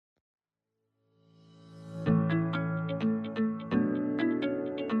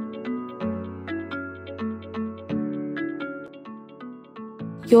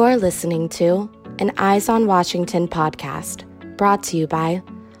You're listening to an Eyes on Washington podcast, brought to you by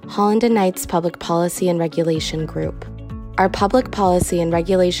Holland & Knight's Public Policy and Regulation Group. Our Public Policy and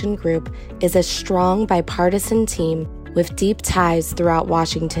Regulation Group is a strong bipartisan team with deep ties throughout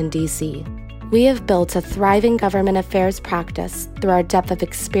Washington, D.C. We have built a thriving government affairs practice through our depth of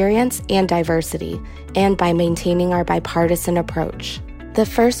experience and diversity, and by maintaining our bipartisan approach. The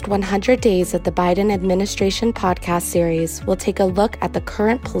first 100 days of the Biden administration podcast series will take a look at the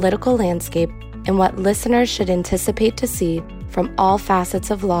current political landscape and what listeners should anticipate to see from all facets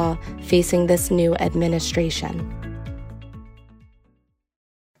of law facing this new administration.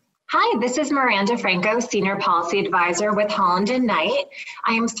 Hi, this is Miranda Franco, Senior Policy Advisor with Holland & Knight.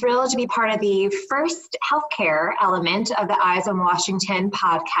 I am thrilled to be part of the first healthcare element of the Eyes on Washington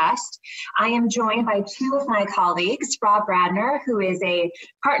podcast. I am joined by two of my colleagues, Rob Bradner, who is a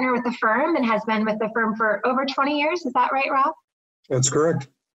partner with the firm and has been with the firm for over 20 years. Is that right, Rob? That's correct.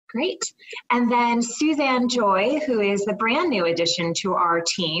 Great. And then Suzanne Joy, who is the brand new addition to our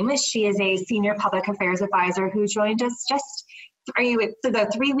team. She is a Senior Public Affairs Advisor who joined us are you at the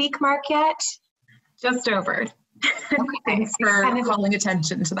 3-week mark yet? Just over. Okay. Thanks for calling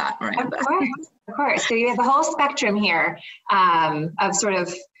attention to that, Miranda. Of course. So you have the whole spectrum here of sort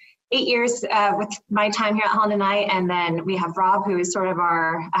of 8 years with my time here at Holland & Knight, and then we have Rob, who is sort of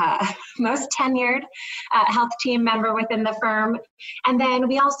our most tenured health team member within the firm. And then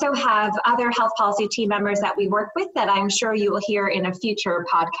we also have other health policy team members that we work with that I'm sure you will hear in a future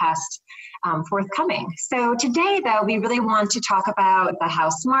podcast forthcoming. So today, though, we really want to talk about the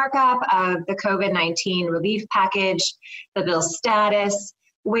House markup of the COVID-19 relief package, the bill's status,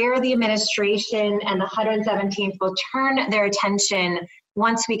 where the administration and the 117th will turn their attention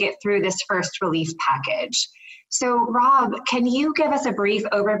once we get through this first relief package. So Rob, can you give us a brief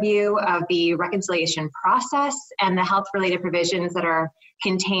overview of the reconciliation process and the health-related provisions that are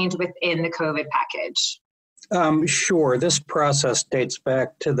contained within the COVID package? Sure. This process dates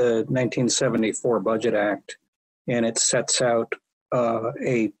back to the 1974 Budget Act, and it sets out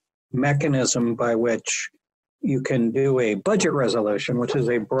a mechanism by which you can do a budget resolution, which is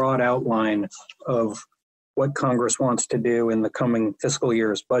a broad outline of what Congress wants to do in the coming fiscal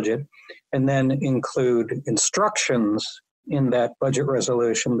year's budget, and then include instructions in that budget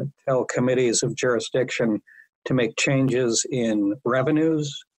resolution that tell committees of jurisdiction to make changes in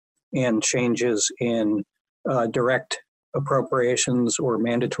revenues and changes in direct appropriations or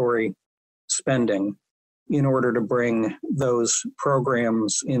mandatory spending in order to bring those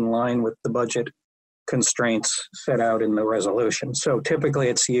programs in line with the budget constraints set out in the resolution. So typically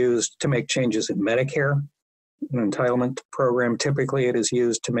it's used to make changes in Medicare, an entitlement program. Typically it is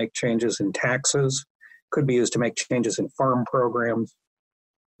used to make changes in taxes, could be used to make changes in farm programs.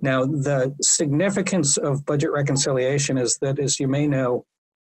 Now, the significance of budget reconciliation is that, as you may know,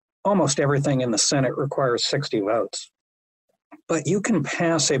 almost everything in the Senate requires 60 votes. But you can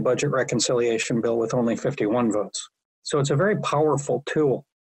pass a budget reconciliation bill with only 51 votes. So it's a very powerful tool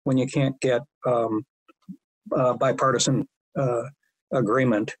when you can't get bipartisan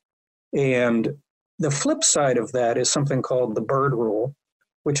agreement. And the flip side of that is something called the Byrd Rule,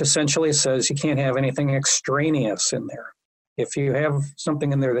 which essentially says you can't have anything extraneous in there. If you have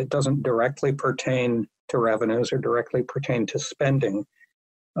something in there that doesn't directly pertain to revenues or directly pertain to spending,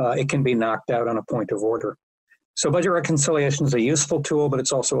 it can be knocked out on a point of order. So budget reconciliation is a useful tool, but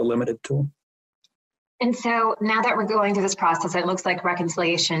it's also a limited tool. And so now that we're going through this process, it looks like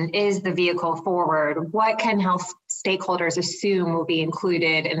reconciliation is the vehicle forward. What can health stakeholders assume will be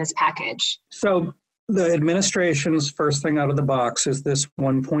included in this package? So the administration's first thing out of the box is this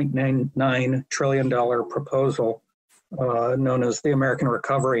 $1.99 trillion proposal known as the American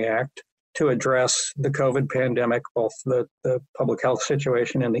Recovery Act, to address the COVID pandemic, both the public health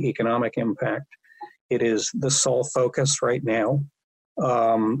situation and the economic impact. It is the sole focus right now.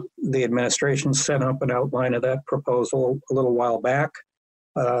 The administration set up an outline of that proposal a little while back.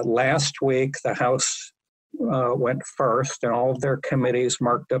 Last week, the House went first, and all of their committees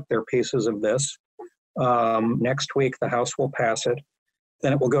marked up their pieces of this. Next week, the House will pass it.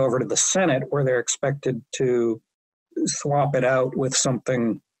 Then it will go over to the Senate, where they're expected to swap it out with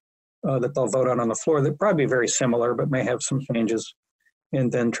something that they'll vote on the floor that probably be very similar, but may have some changes,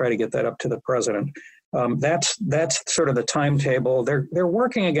 and then try to get that up to the president. That's sort of the timetable. They're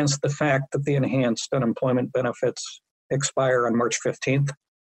working against the fact that the enhanced unemployment benefits expire on March 15th.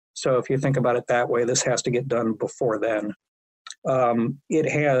 So if you think about it that way, this has to get done before then. It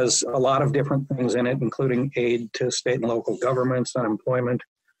has a lot of different things in it, including aid to state and local governments, unemployment,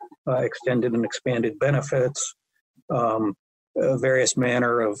 extended and expanded benefits, various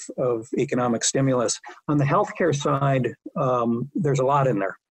manner of economic stimulus. On the healthcare side, there's a lot in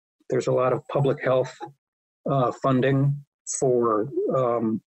there. There's a lot of public health funding for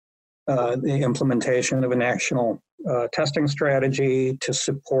the implementation of a national testing strategy to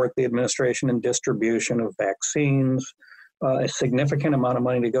support the administration and distribution of vaccines, a significant amount of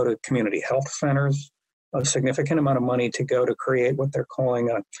money to go to community health centers, a significant amount of money to go to create what they're calling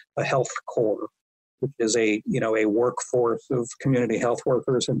a health corps, which is a workforce of community health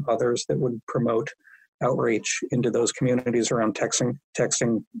workers and others that would promote outreach into those communities around testing,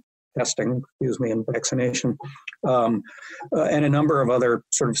 and vaccination, and a number of other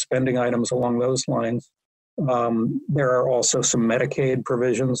sort of spending items along those lines. There are also some Medicaid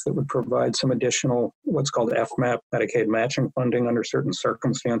provisions that would provide some additional, what's called FMAP, Medicaid matching funding under certain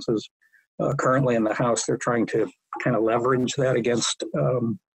circumstances. Currently in the House, they're trying to kind of leverage that against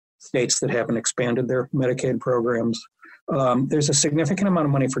states that haven't expanded their Medicaid programs. There's a significant amount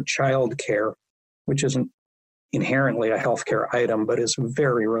of money for child care, which isn't inherently a healthcare item, but is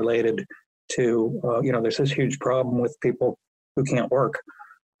very related to, there's this huge problem with people who can't work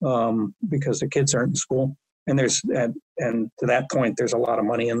because the kids aren't in school. And and to that point, there's a lot of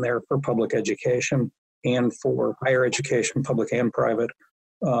money in there for public education and for higher education, public and private,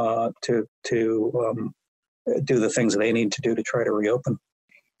 to do the things they need to do to try to reopen.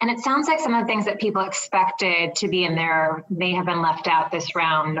 And it sounds like some of the things that people expected to be in there may have been left out this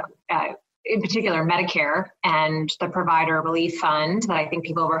round, in particular Medicare and the Provider Relief Fund that I think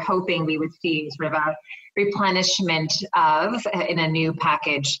people were hoping we would see sort of a replenishment of in a new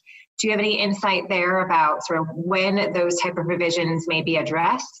package. Do you have any insight there about sort of when those type of provisions may be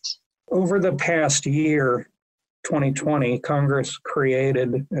addressed? Over the past year, 2020, Congress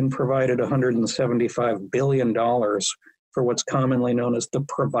created and provided $175 billion for what's commonly known as the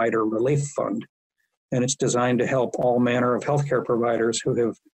Provider Relief Fund. And it's designed to help all manner of healthcare providers who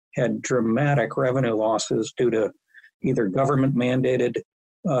have had dramatic revenue losses due to either government-mandated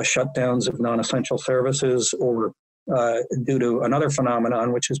shutdowns of non-essential services or due to another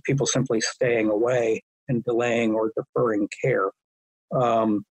phenomenon, which is people simply staying away and delaying or deferring care,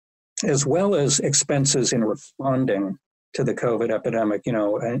 as well as expenses in responding to the COVID epidemic,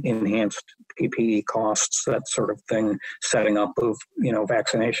 enhanced PPE costs, that sort of thing, setting up of,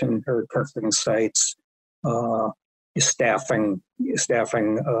 vaccination or testing sites, staffing,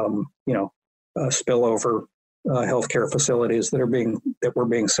 spillover healthcare facilities that were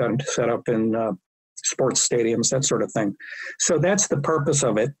being set up in sports stadiums, that sort of thing. So that's the purpose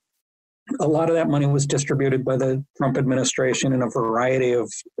of it. A lot of that money was distributed by the Trump administration in a variety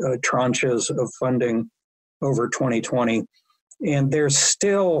of tranches of funding over 2020. And there's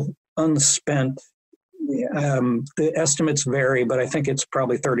still unspent, the estimates vary, but I think it's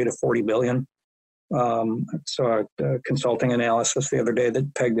probably 30 to 40 billion. I saw a consulting analysis the other day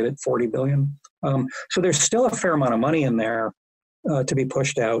that pegged it at 40 billion. So there's still a fair amount of money in there to be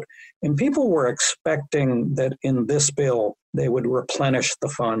pushed out. And people were expecting that in this bill, they would replenish the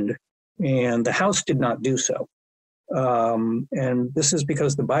fund. And the House did not do so. And this is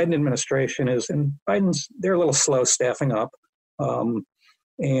because the Biden administration they're a little slow staffing up.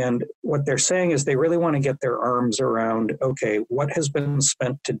 And what they're saying is they really want to get their arms around, okay, what has been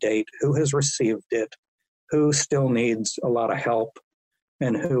spent to date? Who has received it? Who still needs a lot of help?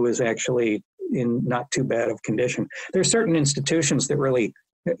 And who is actually in not too bad of condition? There are certain institutions that really,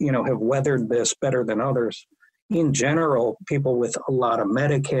 have weathered this better than others. In general, people with a lot of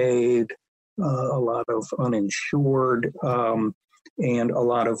Medicaid, a lot of uninsured, and a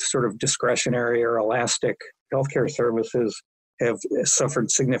lot of sort of discretionary or elastic healthcare services have suffered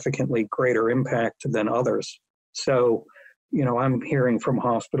significantly greater impact than others. So, I'm hearing from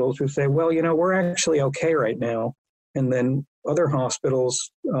hospitals who say, well, we're actually okay right now. And then other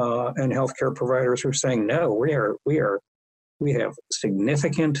hospitals and healthcare providers who are saying, no, we have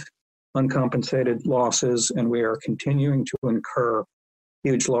significant uncompensated losses, and we are continuing to incur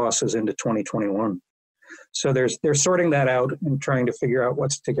huge losses into 2021. So they're sorting that out and trying to figure out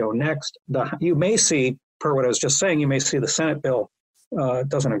what's to go next. You may see, per what I was just saying, you may see the Senate bill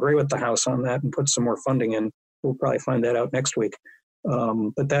doesn't agree with the House on that and put some more funding in. We'll probably find that out next week.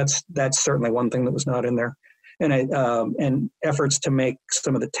 But that's certainly one thing that was not in there. And efforts to make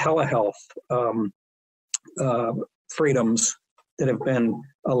some of the telehealth freedoms that have been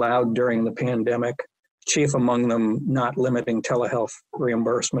allowed during the pandemic, chief among them not limiting telehealth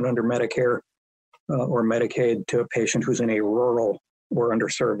reimbursement under Medicare or Medicaid to a patient who's in a rural or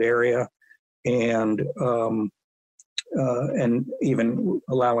underserved area, and even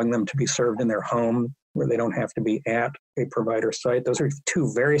allowing them to be served in their home where they don't have to be at a provider site. Those are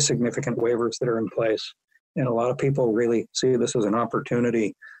two very significant waivers that are in place. And a lot of people really see this as an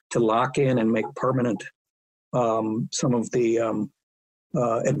opportunity to lock in and make permanent some of the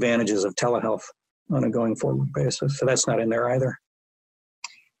advantages of telehealth on a going forward basis. So that's not in there either.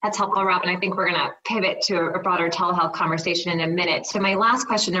 That's helpful, Rob. And I think we're going to pivot to a broader telehealth conversation in a minute. So my last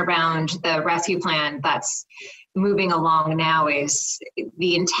question around the rescue plan that's moving along now is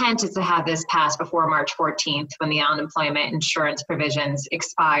the intent is to have this passed before March 14th when the unemployment insurance provisions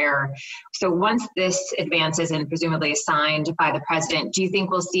expire. So once this advances and presumably is signed by the president, do you think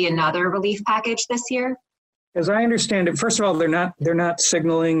we'll see another relief package this year? As I understand it, first of all, they're not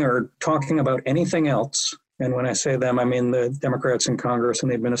signaling or talking about anything else. And when I say them, I mean the Democrats in Congress and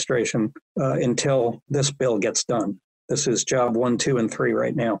the administration until this bill gets done. This is job 1, 2, and 3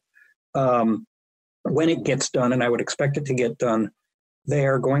 right now. When it gets done, and I would expect it to get done, they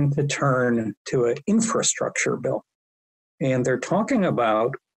are going to turn to an infrastructure bill. And they're talking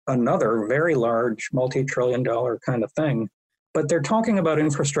about another very large multi-trillion-dollar kind of thing, but they're talking about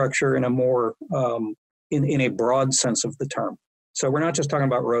infrastructure in a more in a broad sense of the term. So we're not just talking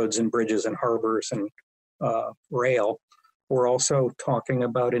about roads and bridges and harbors and rail. We're also talking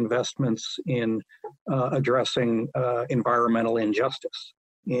about investments in addressing environmental injustice,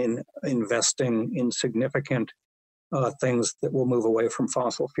 in investing in significant things that will move away from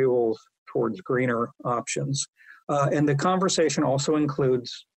fossil fuels towards greener options. And the conversation also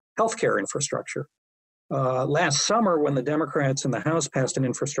includes healthcare infrastructure. Last summer, when the Democrats in the House passed an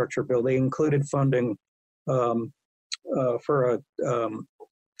infrastructure bill, they included funding for a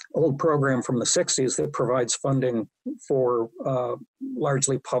old program from the 60s that provides funding for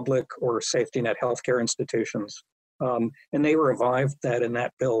largely public or safety net healthcare institutions. And they revived that in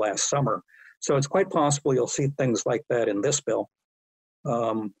that bill last summer. So it's quite possible you'll see things like that in this bill.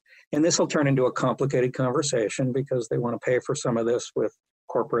 And this will turn into a complicated conversation because they want to pay for some of this with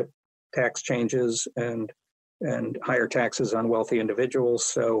corporate tax changes and higher taxes on wealthy individuals.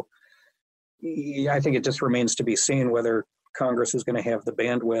 So I think it just remains to be seen whether Congress is going to have the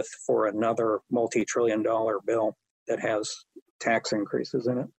bandwidth for another multi-trillion-dollar bill that has tax increases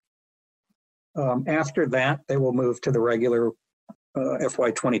in it. After that, they will move to the regular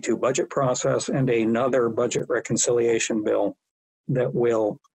FY22 budget process and another budget reconciliation bill that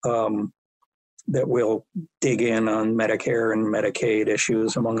will dig in on Medicare and Medicaid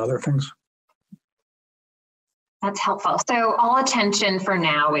issues, among other things. That's helpful. So all attention for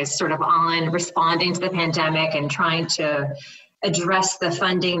now is sort of on responding to the pandemic and trying to address the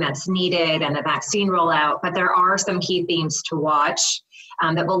funding that's needed and the vaccine rollout, but there are some key themes to watch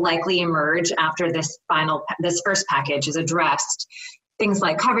that will likely emerge after this first package is addressed. Things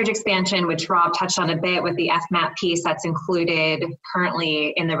like coverage expansion, which Rob touched on a bit with the FMAP piece that's included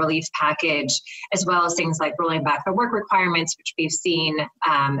currently in the relief package, as well as things like rolling back the work requirements, which we've seen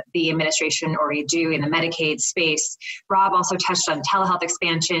the administration already do in the Medicaid space. Rob also touched on telehealth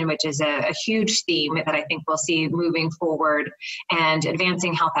expansion, which is a huge theme that I think we'll see moving forward, and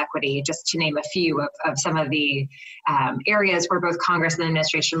advancing health equity, just to name a few of some of the areas where both Congress and the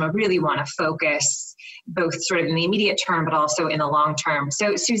administration will really want to focus, both sort of in the immediate term, but also in the long term.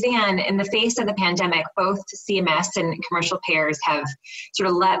 So Suzanne, in the face of the pandemic, both CMS and commercial payers have sort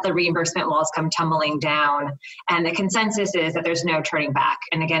of let the reimbursement walls come tumbling down. And the consensus is that there's no turning back.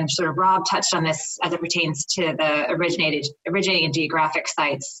 And again, sort of Rob touched on this as it pertains to the originating and geographic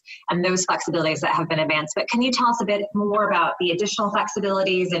sites and those flexibilities that have been advanced. But can you tell us a bit more about the additional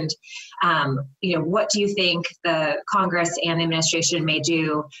flexibilities and what do you think the Congress and the administration may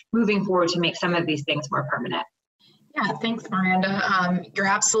do moving forward to make some of these things more permanent? Yeah, thanks, Miranda. You're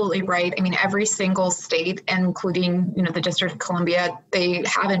absolutely right. I mean, every single state, including the District of Columbia, they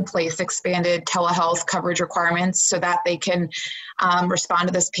have in place expanded telehealth coverage requirements so that they can respond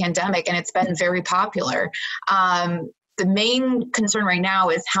to this pandemic, and it's been very popular. The main concern right now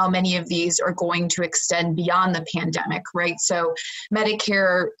is how many of these are going to extend beyond the pandemic, right? So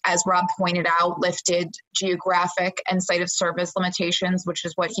Medicare, as Rob pointed out, lifted geographic and site of service limitations, which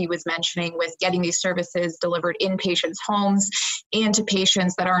is what he was mentioning with getting these services delivered in patients' homes and to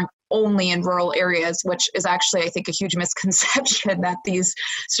patients that aren't only in rural areas, which is actually, I think, a huge misconception that these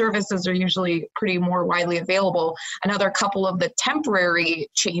services are usually pretty more widely available. Another couple of the temporary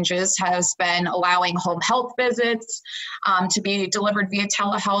changes has been allowing home health visits to be delivered via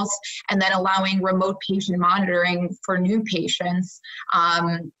telehealth, and then allowing remote patient monitoring for new patients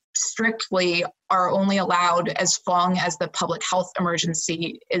strictly are only allowed as long as the public health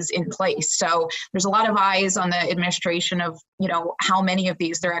emergency is in place. So there's a lot of eyes on the administration of, how many of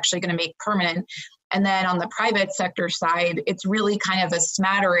these they're actually going to make permanent. And then on the private sector side, it's really kind of a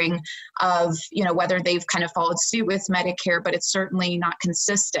smattering of, whether they've kind of followed suit with Medicare, but it's certainly not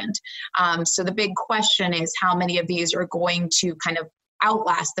consistent. So the big question is how many of these are going to kind of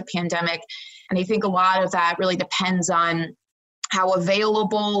outlast the pandemic. And I think a lot of that really depends on how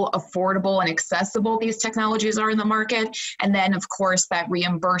available, affordable, and accessible these technologies are in the market. And then, of course, that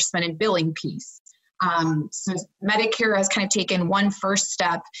reimbursement and billing piece. So Medicare has kind of taken one first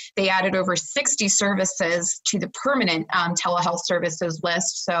step. They added over 60 services to the permanent telehealth services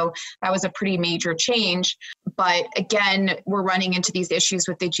list. So that was a pretty major change. But again, we're running into these issues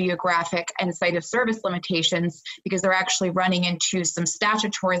with the geographic and site of service limitations because they're actually running into some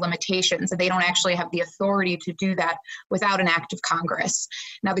statutory limitations, and they don't actually have the authority to do that without an act of Congress.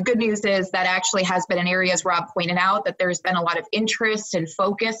 Now, the good news is that actually has been an area, as Rob pointed out, that there's been a lot of interest and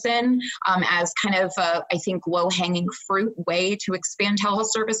focus in as kind of I think low-hanging fruit way to expand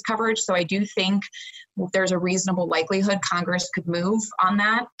telehealth service coverage. So I do think there's a reasonable likelihood Congress could move on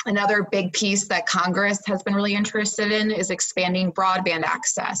that. Another big piece that Congress has been really interested in is expanding broadband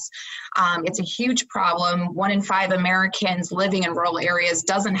access. It's a huge problem. 1 in 5 Americans living in rural areas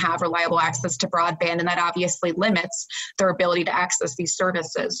doesn't have reliable access to broadband, and that obviously limits their ability to access these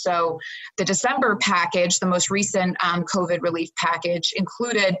services. So the December package, the most recent COVID relief package,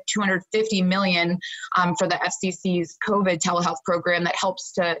 included $250 million for the FCC's COVID telehealth program that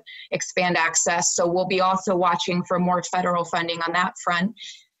helps to expand access. So we'll be also watching for more federal funding on that front.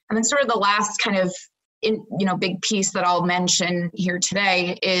 And then sort of the last kind of big piece that I'll mention here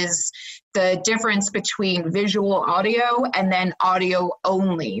today is the difference between visual audio and then audio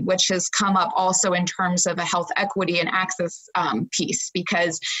only, which has come up also in terms of a health equity and access piece.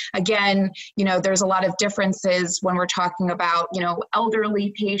 Because again, there's a lot of differences when we're talking about,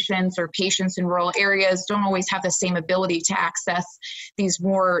 elderly patients or patients in rural areas don't always have the same ability to access these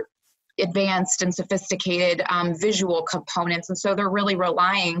more advanced and sophisticated visual components. And so they're really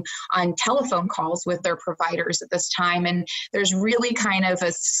relying on telephone calls with their providers at this time. And there's really kind of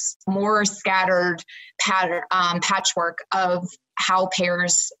a more scattered patchwork of how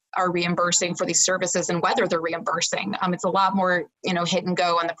payers are reimbursing for these services and whether they're reimbursing. It's a lot more, hit and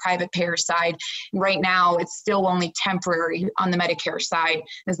go on the private payer side. Right now, it's still only temporary on the Medicare side,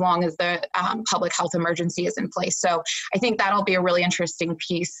 as long as the public health emergency is in place. So I think that'll be a really interesting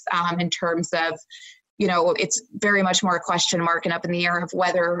piece in terms of, it's very much more a question mark and up in the air of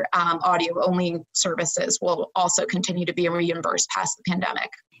whether audio-only services will also continue to be reimbursed past the pandemic.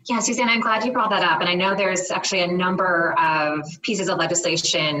 Yeah, Suzanne, I'm glad you brought that up. And I know there's actually a number of pieces of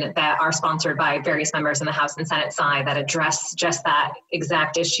legislation that are sponsored by various members in the House and Senate side that address just that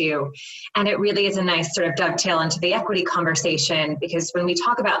exact issue. And it really is a nice sort of dovetail into the equity conversation, because when we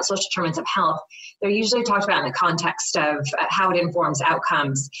talk about social determinants of health, they're usually talked about in the context of how it informs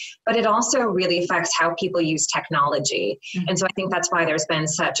outcomes, but it also really affects how people use technology. Mm-hmm. And so I think that's why there's been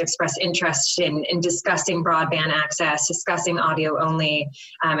such expressed interest in discussing broadband access, discussing audio only,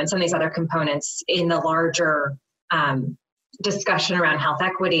 and some of these other components in the larger discussion around health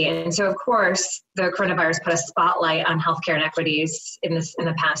equity. And so, of course, the coronavirus put a spotlight on healthcare inequities in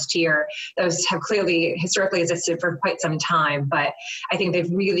the past year. Those have clearly historically existed for quite some time, but I think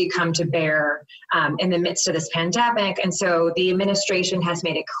they've really come to bear in the midst of this pandemic. And so the administration has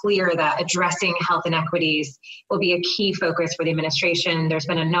made it clear that addressing health inequities will be a key focus for the administration. There's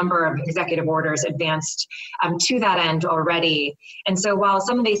been a number of executive orders advanced to that end already. And so while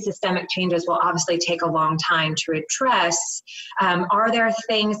some of these systemic changes will obviously take a long time to address, are there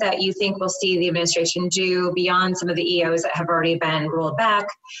things that you think we'll see the administration do beyond some of the EOs that have already been rolled back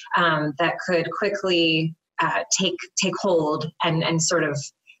that could quickly take hold and sort of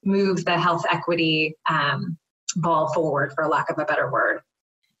move the health equity ball forward, for lack of a better word?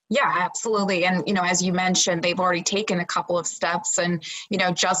 Yeah, absolutely. And, as you mentioned, they've already taken a couple of steps. And,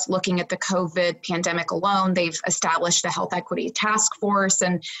 just looking at the COVID pandemic alone, they've established a health equity task force,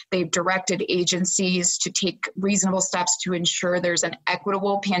 and they've directed agencies to take reasonable steps to ensure there's an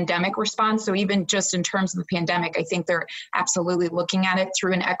equitable pandemic response. So even just in terms of the pandemic, I think they're absolutely looking at it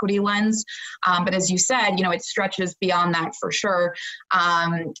through an equity lens. But as you said, it stretches beyond that for sure.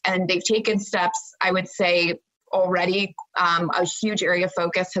 And they've taken steps, I would say, already. A huge area of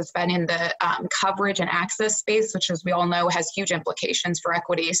focus has been in the coverage and access space, which, as we all know, has huge implications for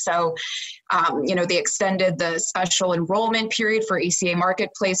equity. So, they extended the special enrollment period for ACA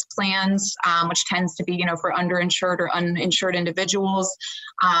marketplace plans, which tends to be, for underinsured or uninsured individuals.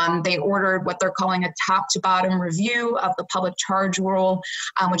 They ordered what they're calling a top to bottom review of the public charge rule,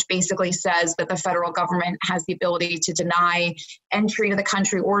 which basically says that the federal government has the ability to deny entry to the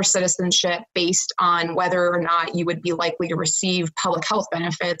country or citizenship based on whether or not you would be likely likely to receive public health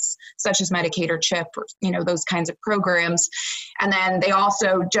benefits, such as Medicaid or CHIP, or, those kinds of programs. And then they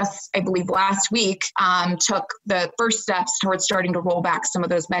also just, I believe last week, took the first steps towards starting to roll back some of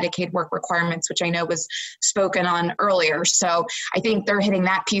those Medicaid work requirements, which I know was spoken on earlier. So I think they're hitting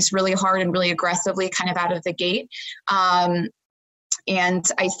that piece really hard and really aggressively kind of out of the gate. And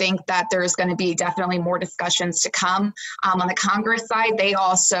I think that there's going to be definitely more discussions to come. On the Congress side, they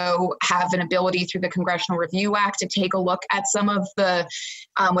also have an ability through the Congressional Review Act to take a look at some of the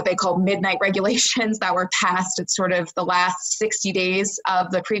what they call midnight regulations that were passed at sort of the last 60 days of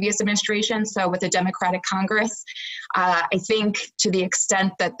the previous administration. So with the Democratic Congress, I think to the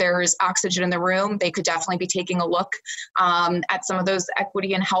extent that there's oxygen in the room, they could definitely be taking a look at some of those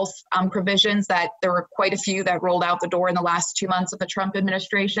equity and health provisions that there were quite a few that rolled out the door in the last 2 months of the Trump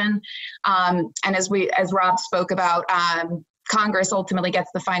administration. And as Rob spoke about, Congress ultimately gets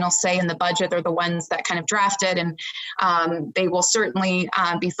the final say in the budget. They're the ones that kind of draft it, and they will certainly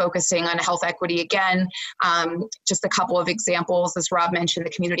be focusing on health equity again. Just a couple of examples, as Rob mentioned,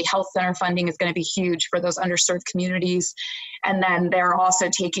 the community health center funding is going to be huge for those underserved communities. And then they're also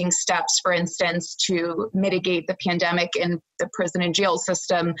taking steps, for instance, to mitigate the pandemic in the prison and jail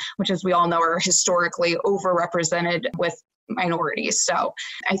system, which, as we all know, are historically overrepresented with minorities. So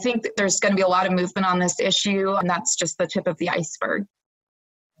I think that there's going to be a lot of movement on this issue, and that's just the tip of the iceberg.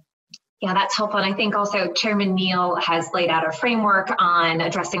 Yeah, that's helpful. And I think also Chairman Neal has laid out a framework on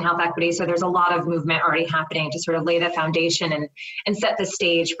addressing health equity. So there's a lot of movement already happening to sort of lay the foundation and set the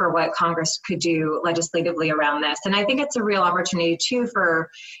stage for what Congress could do legislatively around this. And I think it's a real opportunity too for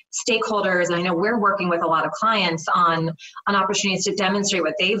stakeholders. And I know we're working with a lot of clients on opportunities to demonstrate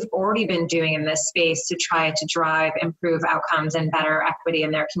what they've already been doing in this space to try to drive, improve outcomes and better equity in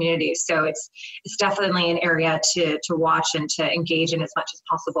their communities. So it's definitely an area to watch and to engage in as much as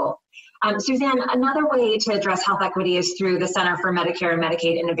possible. Suzanne, another way to address health equity is through the Center for Medicare and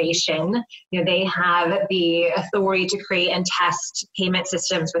Medicaid Innovation. They have the authority to create and test payment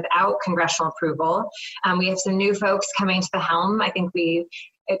systems without congressional approval. We have some new folks coming to the helm. I think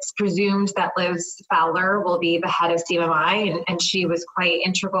it's presumed that Liz Fowler will be the head of CMMI, and she was quite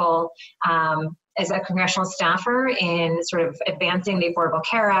integral as a congressional staffer in sort of advancing the Affordable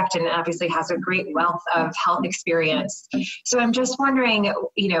Care Act, and obviously has a great wealth of health experience. So I'm just wondering,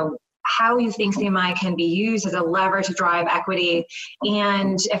 how you think CMI can be used as a lever to drive equity,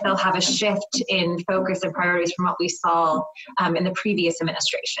 and if they'll have a shift in focus and priorities from what we saw in the previous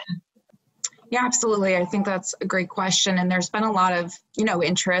administration. Yeah, absolutely. I think that's a great question. And there's been a lot of,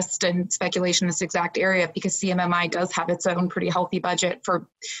 interest and speculation in this exact area because CMMI does have its own pretty healthy budget for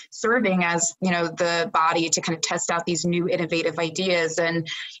serving as, the body to kind of test out these new innovative ideas. And,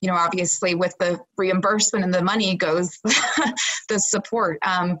 obviously with the reimbursement and the money goes the support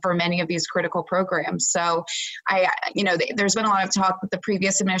for many of these critical programs. So there's been a lot of talk with the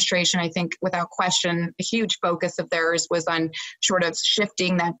previous administration. I think without question, a huge focus of theirs was on sort of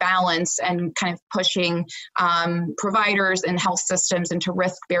shifting that balance and kind of pushing providers and health systems into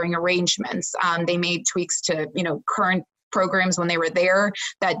risk-bearing arrangements. They made tweaks to, current programs when they were there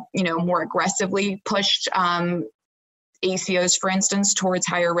that, more aggressively pushed ACOs, for instance, towards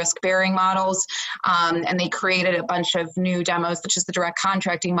higher risk-bearing models. And they created a bunch of new demos, such as the direct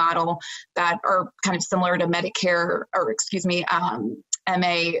contracting model, that are kind of similar to Medicare,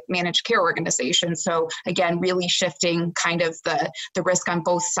 MA managed care organizations. So again, really shifting kind of the risk on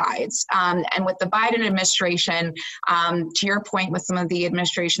both sides. And with the Biden administration, to your point, with some of the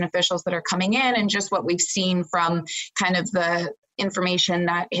administration officials that are coming in and just what we've seen from kind of the information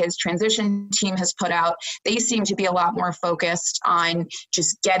that his transition team has put out, they seem to be a lot more focused on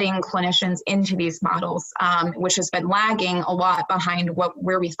just getting clinicians into these models, which has been lagging a lot behind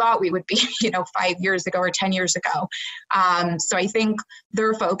where we thought we would be, 5 years ago or 10 years ago. So I think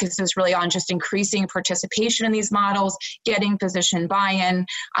their focus is really on just increasing participation in these models, getting physician buy-in,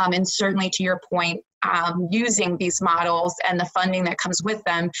 and certainly to your point, using these models and the funding that comes with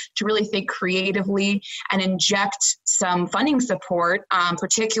them to really think creatively and inject some funding support,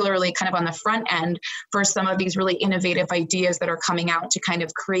 particularly kind of on the front end for some of these really innovative ideas that are coming out to kind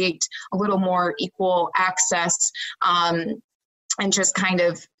of create a little more equal access and just kind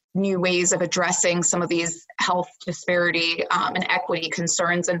of new ways of addressing some of these health disparity and equity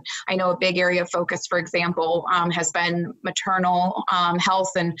concerns. And I know a big area of focus, for example, has been maternal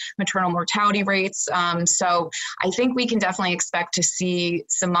health and maternal mortality rates. So I think we can definitely expect to see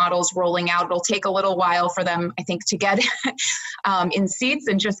some models rolling out. It'll take a little while for them, I think, to get in seats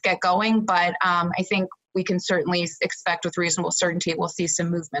and just get going. But I think we can certainly expect with reasonable certainty we'll see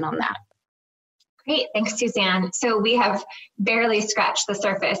some movement on that. Great, thanks, Suzanne. So we have barely scratched the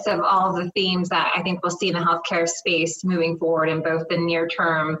surface of all of the themes that I think we'll see in the healthcare space moving forward in both the near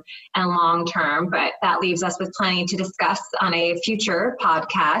term and long term, but that leaves us with plenty to discuss on a future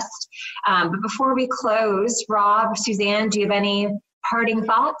podcast. But before we close, Rob, Suzanne, do you have any parting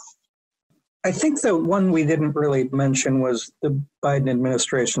thoughts? I think the one we didn't really mention was the Biden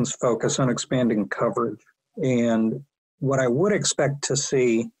administration's focus on expanding coverage. And what I would expect to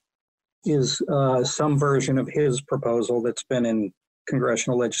see is some version of his proposal that's been in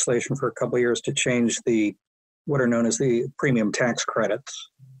congressional legislation for a couple of years to change what are known as the premium tax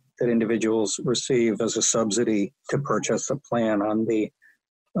credits that individuals receive as a subsidy to purchase a plan on the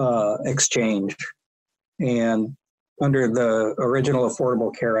exchange. And under the original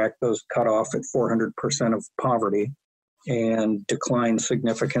Affordable Care Act, those cut off at 400% of poverty and decline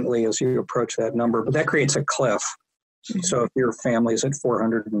significantly as you approach that number. But that creates a cliff. So if your family's at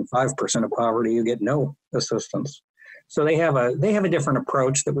 405% of poverty, you get no assistance. So they have a different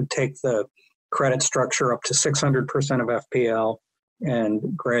approach that would take the credit structure up to 600% of FPL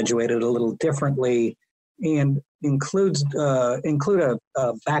and graduate it a little differently, and include a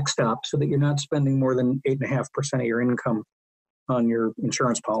backstop so that you're not spending more than 8.5% of your income on your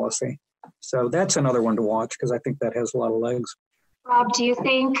insurance policy. So that's another one to watch because I think that has a lot of legs. Rob, do you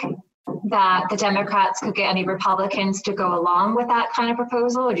think that the Democrats could get any Republicans to go along with that kind of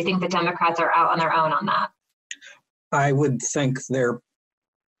proposal, or do you think the Democrats are out on their own on that? I would think they're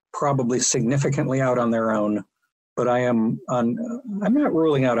probably significantly out on their own, but I'm not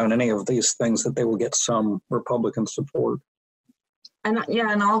ruling out on any of these things that they will get some Republican support. And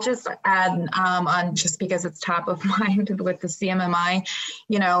I'll just add on, just because it's top of mind with the CMMI,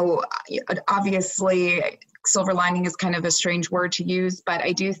 obviously silver lining is kind of a strange word to use, but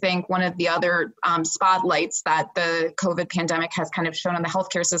I do think one of the other spotlights that the COVID pandemic has kind of shown on the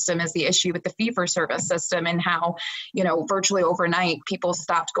healthcare system is the issue with the fee-for-service system and how, virtually overnight people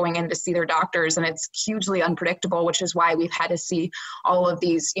stopped going in to see their doctors, and it's hugely unpredictable, which is why we've had to see all of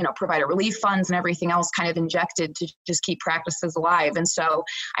these, provider relief funds and everything else kind of injected to just keep practices alive. And so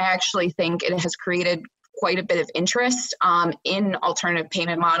I actually think it has created quite a bit of interest in alternative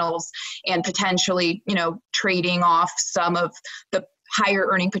payment models and potentially, trading off some of the higher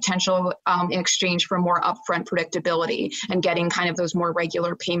earning potential in exchange for more upfront predictability and getting kind of those more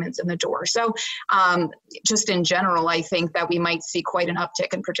regular payments in the door. So just in general, I think that we might see quite an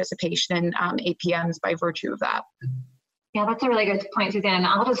uptick in participation in APMs by virtue of that. Yeah, that's a really good point, Suzanne. And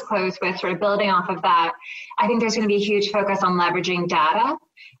I'll just close with sort of building off of that. I think there's going to be a huge focus on leveraging data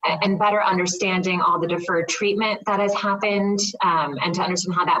and better understanding all the deferred treatment that has happened, and to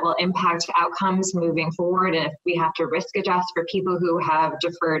understand how that will impact outcomes moving forward, and if we have to risk adjust for people who have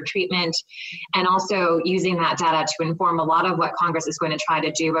deferred treatment, and also using that data to inform a lot of what Congress is going to try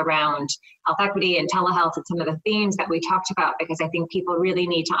to do around health equity and telehealth and some of the themes that we talked about, because I think people really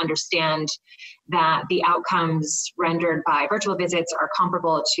need to understand that the outcomes rendered by virtual visits are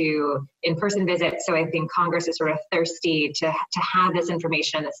comparable to in-person visits. So I think Congress is sort of thirsty to have this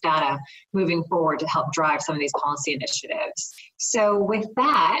information, this data moving forward to help drive some of these policy initiatives. So with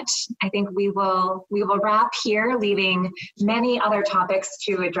that, I think we will wrap here, leaving many other topics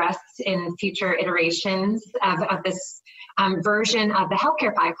to address in future iterations of this version of the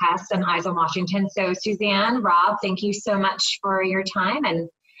Healthcare Podcast on Eyes on Washington. So Suzanne, Rob, thank you so much for your time, and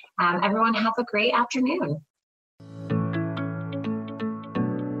everyone have a great afternoon.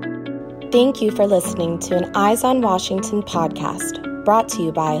 Thank you for listening to an Eyes on Washington podcast brought to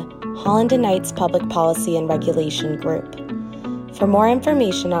you by Holland & Knights Public Policy and Regulation Group. For more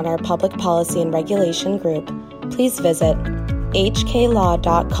information on our Public Policy and Regulation Group, please visit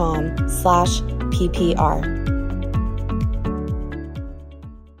hklaw.com/PPR.